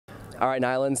All right,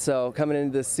 Knylen, so coming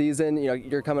into this season,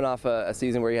 you're coming off a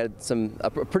season where you had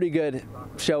a pretty good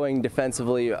showing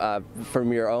defensively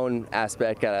from your own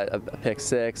aspect, got a pick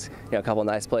six, a couple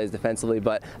nice plays defensively,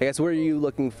 but I guess what are you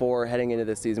looking for heading into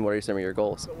this season? What are some of your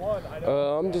goals?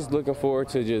 I'm just looking forward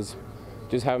to just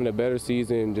having a better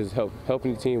season, just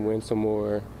helping the team win some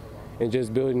more, and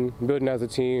just building as a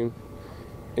team,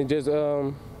 and just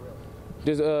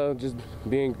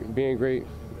being great.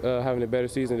 Having a better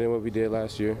season than what we did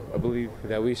last year. I believe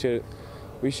that we should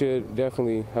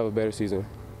definitely have a better season.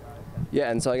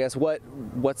 Yeah, and so I guess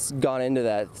what's gone into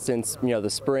that since the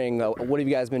spring? What have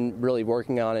you guys been really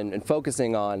working on and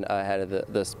focusing on ahead of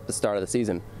the start of the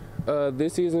season?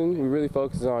 This season we really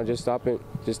focused on just stopping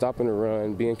the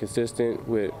run, being consistent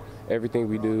with everything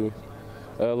we do.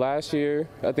 Last year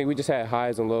I think we just had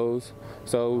highs and lows,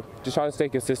 so just trying to stay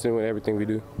consistent with everything we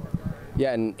do.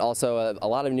 Yeah, and also a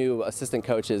lot of new assistant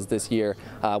coaches this year.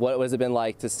 What has it been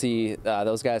like to see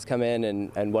those guys come in,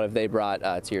 and what have they brought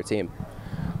to your team?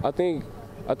 I think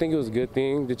it was a good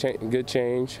thing, good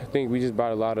change. I think we just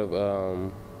brought a lot of,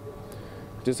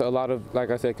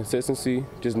 like I said, consistency,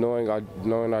 just knowing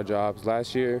our jobs.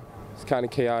 Last year it's kind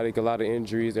of chaotic, a lot of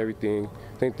injuries, everything.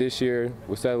 I think this year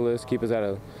will settle us, keep us at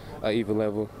an even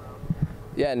level.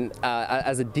 Yeah, and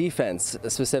as a defense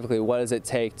specifically, what does it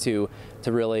take to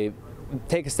really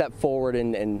take a step forward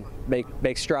and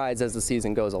make strides as the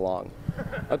season goes along?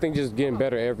 I think just getting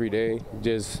better every day,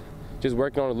 just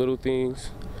working on the little things,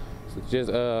 just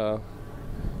knowing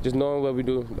what we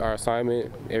do, our assignment,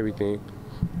 everything.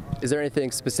 Is there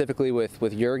anything specifically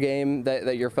with your game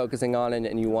that you're focusing on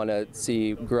and you want to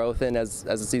see growth in as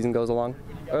the season goes along?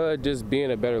 Just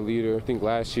being a better leader. I think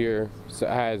last year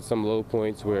I had some low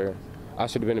points where I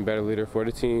should have been a better leader for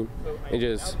the team, and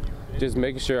just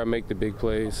making sure I make the big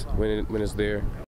plays when it's there.